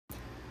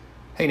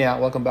Hey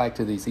now, welcome back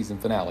to the season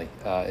finale.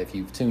 If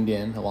you've tuned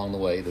in along the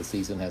way, the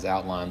season has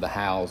outlined the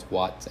hows,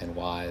 whats, and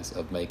whys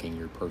of making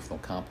your personal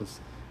compass,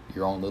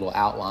 your own little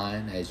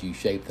outline as you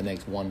shape the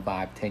next 1,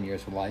 5, 10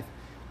 years of life.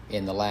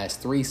 In the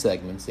last 3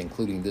 segments,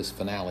 including this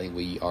finale,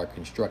 we are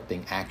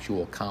constructing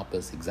actual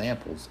compass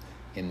examples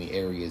in the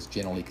areas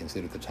generally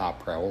considered the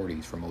top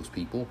priorities for most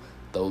people,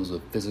 those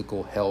of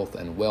physical health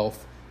and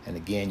wealth. And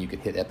again, you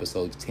can hit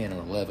episodes 10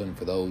 and 11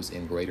 for those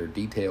in greater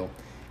detail.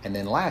 And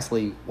then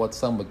lastly, what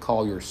some would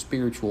call your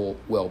spiritual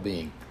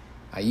well-being.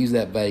 I use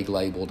that vague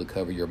label to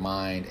cover your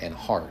mind and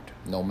heart,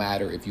 no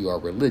matter if you are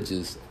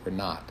religious or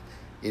not.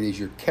 It is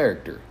your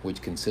character,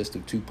 which consists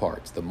of 2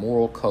 parts, the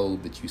moral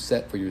code that you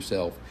set for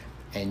yourself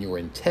and your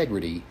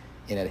integrity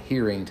in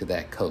adhering to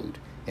that code.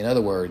 In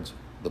other words,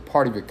 the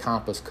part of your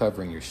compass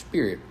covering your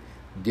spirit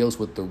deals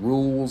with the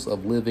rules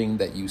of living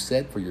that you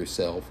set for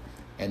yourself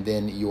and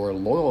then your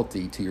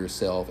loyalty to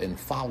yourself in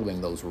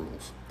following those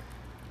rules.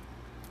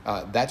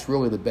 That's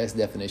really the best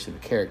definition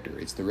of character.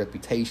 It's the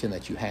reputation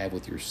that you have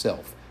with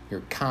yourself.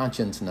 Your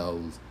conscience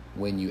knows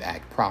when you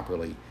act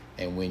properly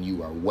and when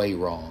you are way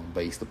wrong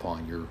based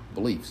upon your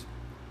beliefs.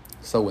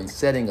 So in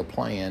setting a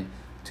plan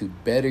to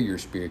better your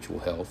spiritual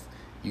health,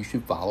 you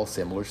should follow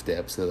similar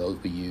steps to those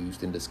we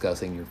used in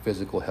discussing your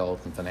physical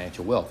health and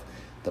financial wealth.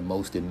 The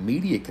most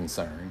immediate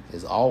concern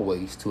is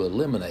always to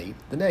eliminate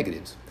the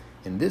negatives.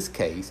 In this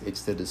case,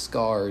 it's to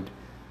discard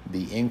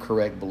the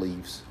incorrect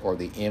beliefs or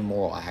the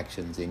immoral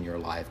actions in your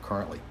life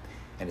currently.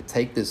 And to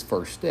take this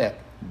first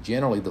step,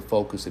 generally the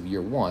focus of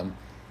year 1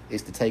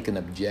 is to take an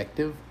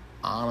objective,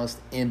 honest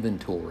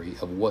inventory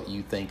of what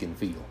you think and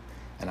feel.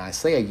 And I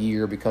say a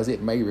year because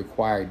it may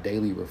require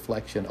daily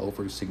reflection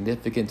over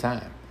significant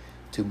time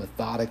to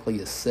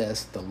methodically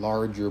assess the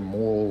larger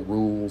moral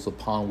rules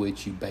upon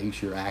which you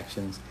base your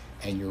actions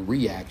and your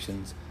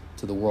reactions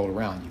to the world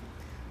around you.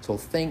 So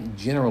think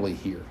generally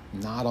here,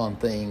 not on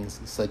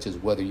things such as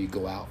whether you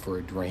go out for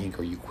a drink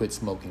or you quit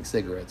smoking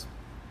cigarettes,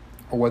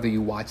 or whether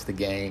you watch the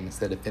game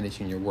instead of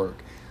finishing your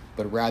work,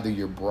 but rather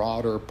your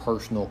broader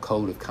personal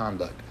code of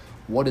conduct.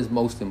 What is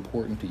most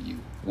important to you,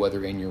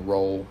 whether in your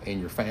role in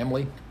your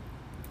family,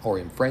 or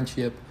in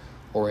friendship,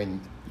 or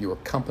in your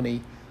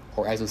company,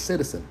 or as a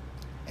citizen,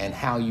 and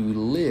how you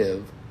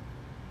live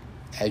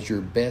as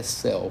your best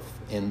self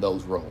in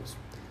those roles.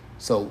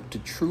 So to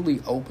truly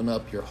open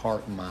up your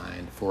heart and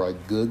mind for a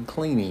good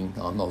cleaning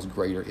on those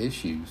greater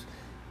issues,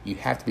 you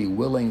have to be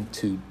willing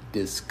to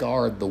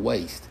discard the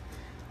waste,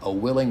 a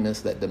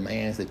willingness that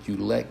demands that you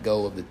let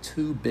go of the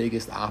 2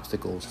 biggest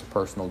obstacles to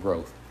personal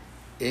growth,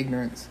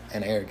 ignorance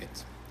and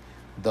arrogance.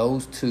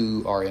 Those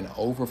 2 are in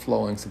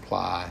overflowing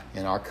supply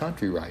in our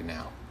country right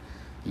now.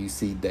 You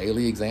see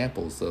daily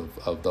examples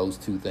of those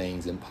 2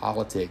 things in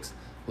politics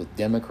with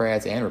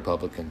Democrats and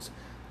Republicans.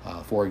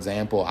 For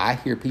example, I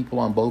hear people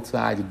on both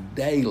sides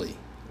daily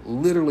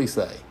literally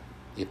say,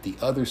 if the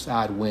other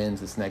side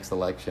wins this next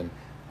election,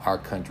 our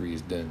country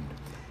is doomed.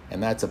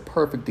 And that's a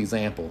perfect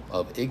example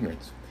of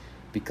ignorance,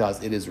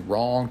 because it is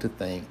wrong to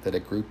think that a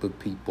group of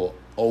people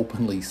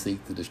openly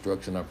seek the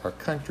destruction of our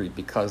country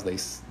because they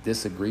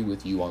disagree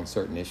with you on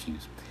certain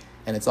issues.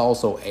 And it's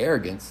also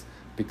arrogance,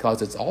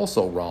 because it's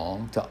also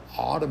wrong to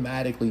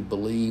automatically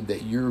believe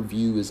that your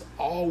view is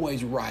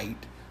always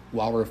right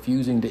while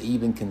refusing to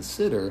even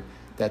consider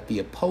that the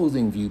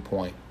opposing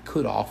viewpoint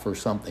could offer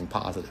something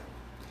positive.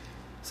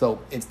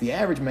 So it's the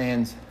average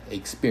man's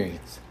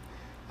experience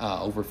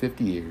over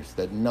 50 years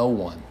that no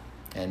one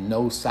and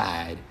no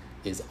side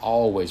is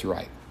always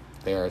right.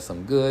 There are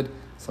some good,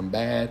 some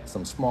bad,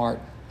 some smart,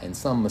 and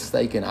some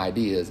mistaken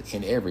ideas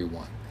in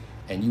everyone.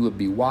 And you would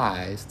be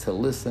wise to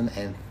listen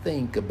and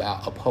think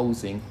about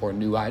opposing or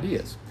new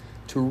ideas,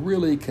 to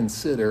really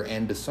consider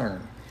and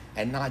discern,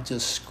 and not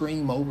just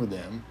scream over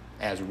them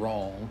as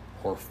wrong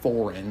or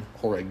foreign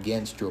or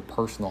against your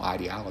personal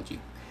ideology.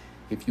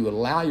 If you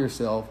allow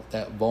yourself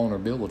that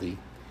vulnerability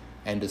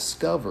and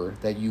discover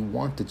that you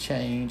want to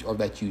change or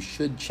that you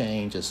should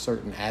change a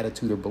certain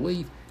attitude or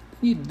belief,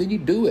 then you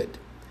do it.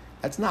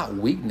 That's not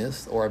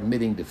weakness or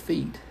admitting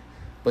defeat,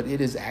 but it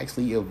is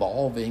actually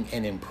evolving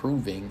and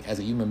improving as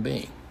a human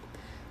being.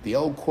 The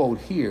old quote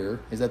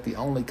here is that the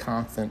only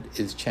constant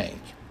is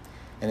change.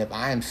 And if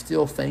I am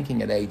still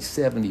thinking at age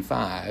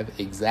 75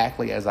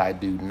 exactly as I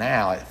do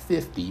now at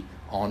 50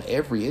 on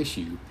every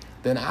issue,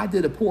 then I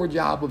did a poor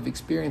job of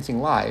experiencing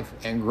life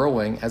and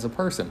growing as a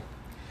person.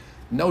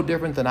 No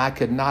different than I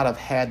could not have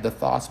had the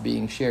thoughts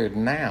being shared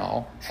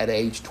now at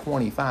age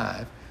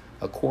 25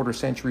 a quarter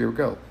century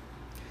ago.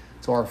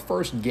 So our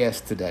first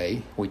guest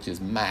today, which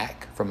is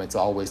Mac from It's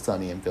Always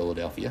Sunny in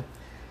Philadelphia,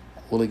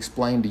 will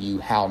explain to you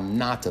how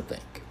not to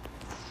think.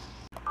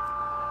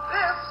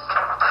 This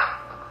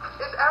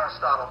is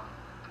Aristotle,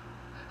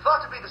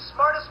 thought to be the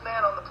smartest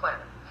man on the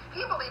planet.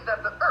 He believed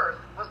that the Earth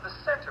was the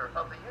center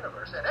of the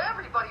universe, and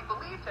everybody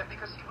believed him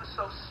because he was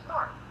so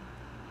smart.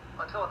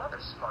 Until another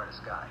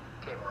smartest guy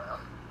came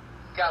around,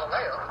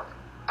 Galileo,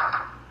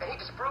 and he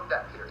disproved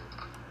that theory,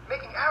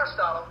 making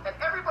Aristotle and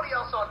everybody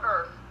else on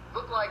Earth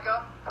look like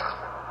a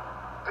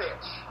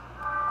bitch.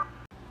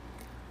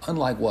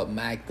 Unlike what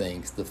Mac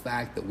thinks, the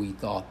fact that we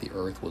thought the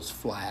earth was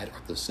flat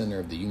or the center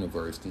of the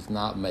universe does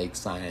not make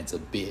science a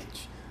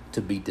bitch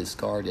to be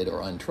discarded or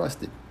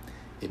untrusted.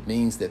 It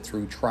means that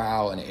through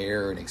trial and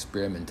error and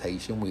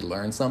experimentation, we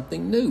learn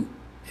something new.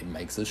 It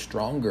makes us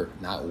stronger,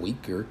 not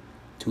weaker,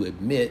 to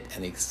admit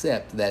and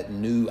accept that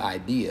new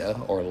idea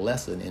or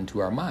lesson into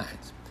our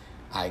minds.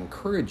 I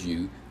encourage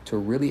you to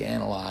really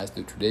analyze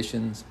the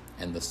traditions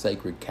and the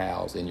sacred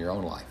cows in your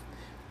own life.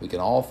 We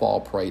can all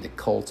fall prey to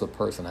cults of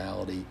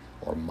personality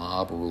or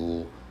mob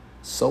rule,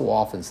 so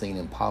often seen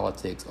in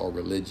politics or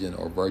religion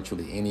or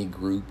virtually any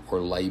group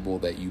or label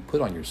that you put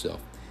on yourself.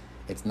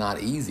 It's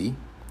not easy.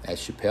 As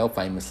Chappelle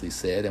famously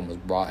said and was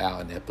brought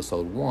out in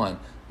episode 1,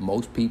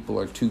 most people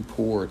are too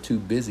poor or too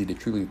busy to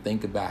truly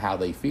think about how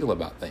they feel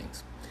about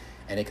things.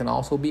 And it can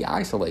also be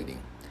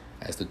isolating.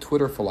 As the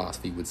Twitter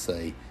philosophy would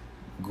say,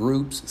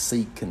 groups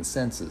seek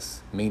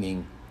consensus,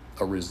 meaning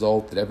a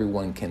result that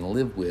everyone can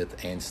live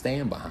with and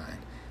stand behind,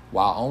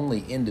 while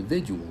only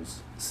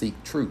individuals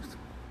seek truth.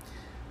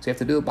 So you have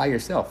to do it by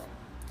yourself,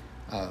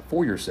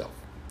 for yourself.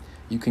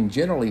 You can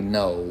generally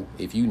know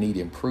if you need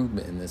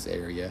improvement in this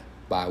area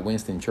by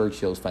Winston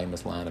Churchill's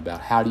famous line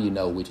about how do you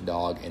know which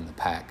dog in the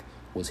pack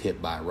was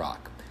hit by a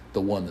rock,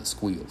 the one that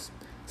squeals.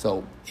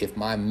 So if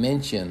my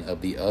mention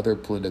of the other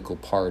political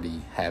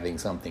party having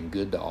something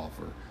good to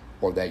offer,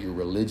 or that your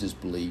religious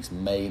beliefs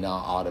may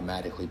not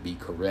automatically be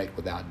correct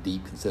without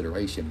deep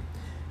consideration,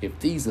 if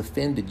these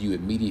offended you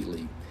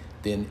immediately,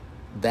 then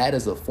that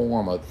is a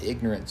form of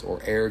ignorance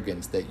or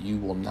arrogance that you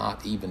will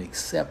not even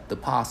accept the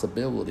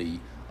possibility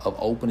of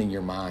opening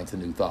your mind to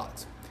new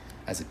thoughts.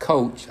 As a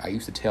coach, I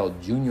used to tell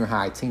junior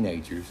high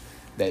teenagers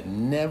that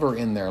never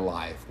in their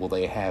life will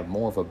they have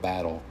more of a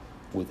battle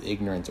with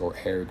ignorance or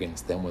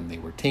arrogance than when they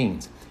were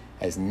teens,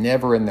 as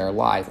never in their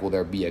life will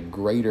there be a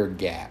greater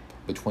gap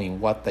between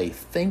what they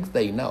think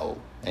they know,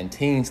 and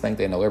teens think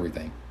they know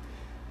everything,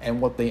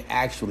 and what they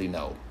actually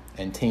know,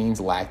 and teens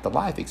lack the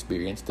life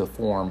experience to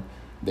form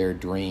their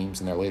dreams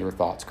and their later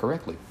thoughts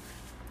correctly.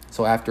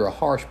 So after a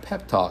harsh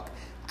pep talk,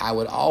 I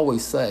would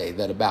always say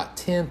that about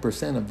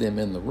 10% of them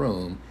in the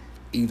room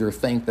either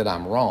think that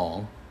I'm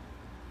wrong,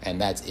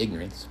 and that's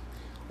ignorance,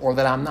 or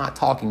that I'm not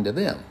talking to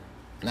them,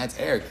 and that's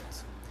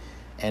arrogance.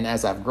 And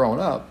as I've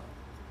grown up,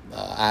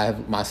 I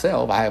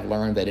have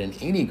learned that in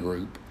any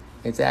group,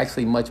 it's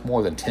actually much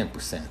more than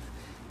 10%.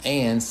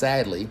 And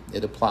sadly,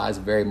 it applies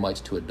very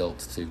much to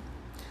adults too.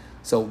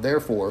 So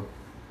therefore,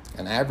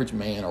 an average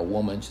man or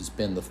woman should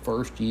spend the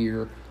first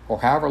year, or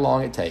however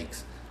long it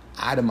takes,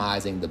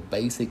 itemizing the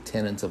basic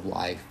tenets of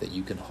life that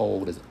you can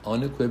hold as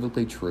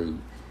unequivocally true,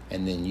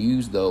 and then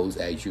use those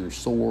as your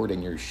sword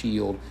and your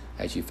shield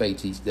as you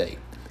face each day.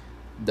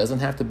 It doesn't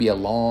have to be a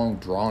long,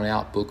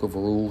 drawn-out book of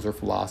rules or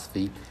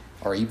philosophy,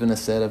 or even a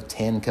set of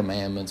 10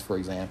 commandments, for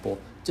example.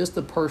 Just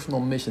a personal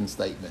mission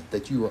statement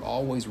that you are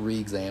always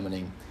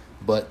re-examining,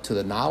 but to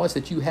the knowledge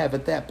that you have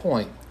at that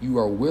point, you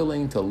are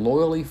willing to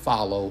loyally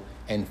follow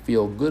and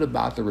feel good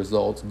about the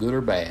results, good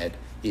or bad,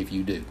 if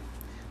you do.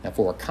 Now,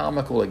 for a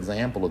comical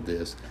example of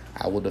this,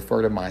 I will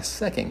defer to my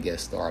second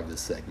guest star of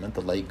this segment,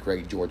 the late,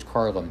 great George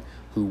Carlin,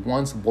 who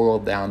once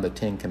boiled down the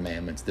 10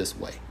 Commandments this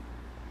way.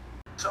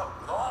 So,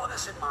 with all of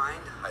this in mind,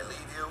 I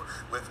leave you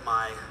with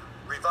my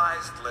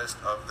revised list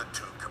of the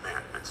 2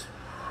 commandments.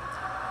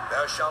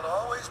 Thou shalt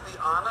always be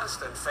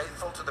honest and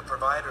faithful to the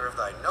provider of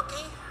thy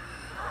nookie,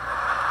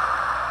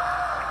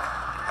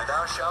 and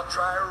thou shalt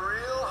try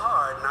real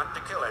hard not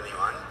to kill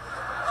anyone,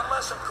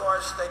 unless, of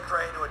course, they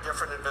pray to a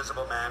different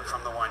invisible man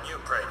from the one you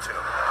pray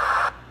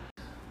to.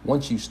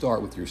 Once you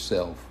start with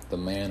yourself, the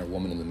man or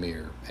woman in the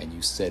mirror, and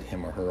you set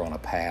him or her on a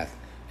path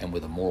and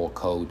with a moral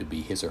code to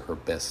be his or her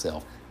best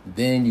self,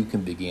 then you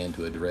can begin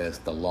to address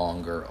the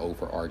longer,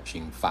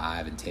 overarching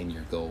 5 and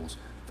 10-year goals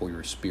for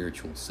your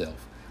spiritual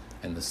self.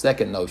 And the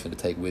second notion to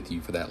take with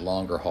you for that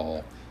longer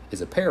haul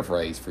is a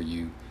paraphrase for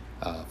you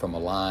from a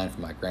line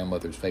from my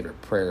grandmother's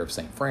favorite prayer of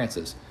St.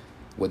 Francis.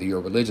 Whether you're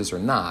religious or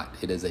not,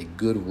 it is a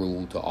good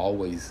rule to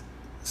always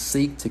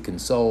seek to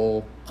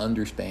console,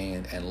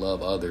 understand, and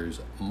love others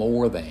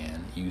more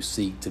than you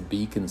seek to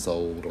be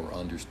consoled or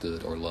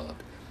understood or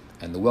loved.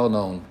 And the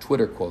well-known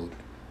Twitter quote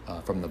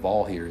from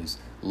Naval here is,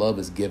 "Love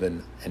is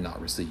given and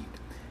not received."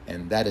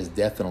 And that is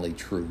definitely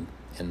true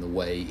in the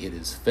way it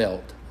is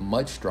felt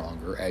much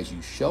stronger as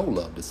you show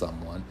love to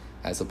someone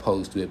as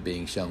opposed to it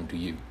being shown to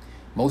you.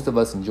 Most of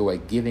us enjoy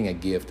giving a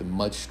gift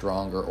much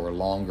stronger or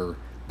longer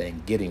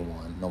than getting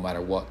one, no matter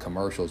what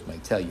commercials may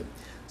tell you.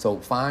 So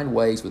find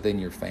ways within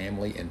your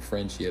family and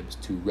friendships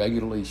to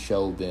regularly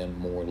show them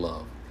more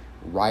love.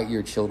 Write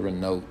your children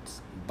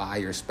notes, buy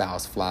your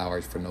spouse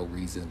flowers for no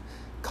reason,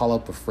 call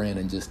up a friend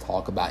and just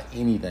talk about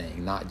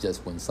anything, not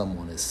just when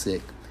someone is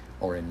sick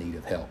or in need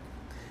of help.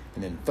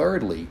 And then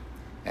thirdly,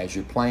 as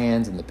your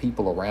plans and the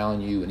people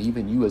around you and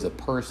even you as a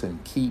person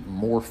keep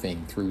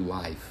morphing through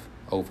life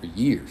over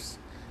years,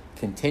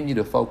 continue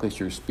to focus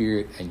your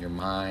spirit and your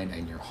mind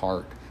and your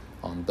heart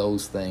on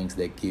those things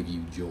that give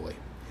you joy,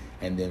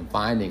 and then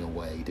finding a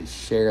way to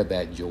share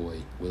that joy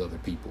with other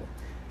people.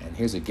 And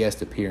here's a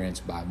guest appearance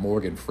by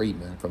Morgan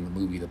Freeman from the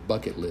movie The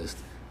Bucket List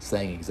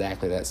saying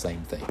exactly that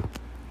same thing.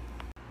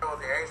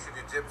 The ancient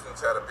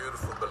Egyptians had a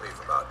beautiful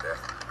belief about death.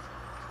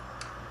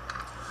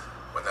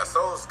 When their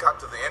souls got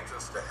to the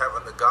entrance to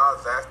heaven, the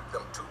gods asked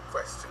them two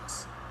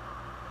questions.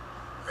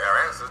 Their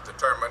answers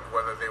determined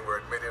whether they were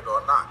admitted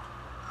or not.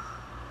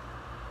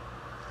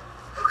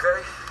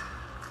 Okay.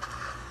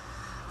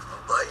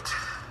 A bite.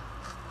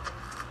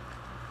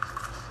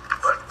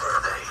 What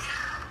were they?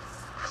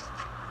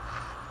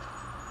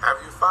 Have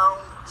you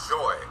found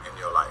joy in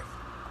your life?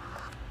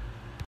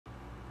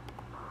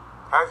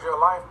 Has your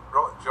life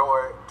brought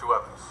joy to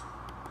others?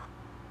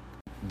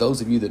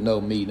 Those of you that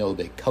know me know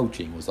that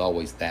coaching was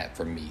always that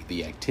for me,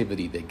 the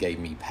activity that gave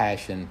me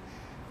passion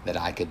that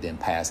I could then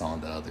pass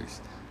on to others.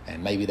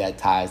 And maybe that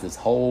ties this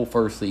whole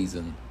first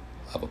season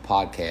of a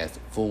podcast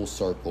full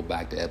circle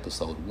back to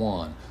episode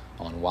 1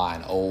 on why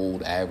an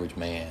old average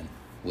man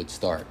would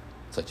start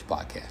such a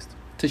podcast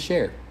to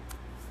share.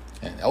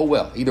 And oh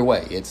well, either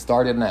way, it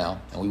started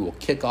now, and we will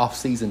kick off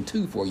season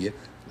 2 for you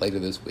later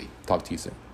this week. Talk to you soon.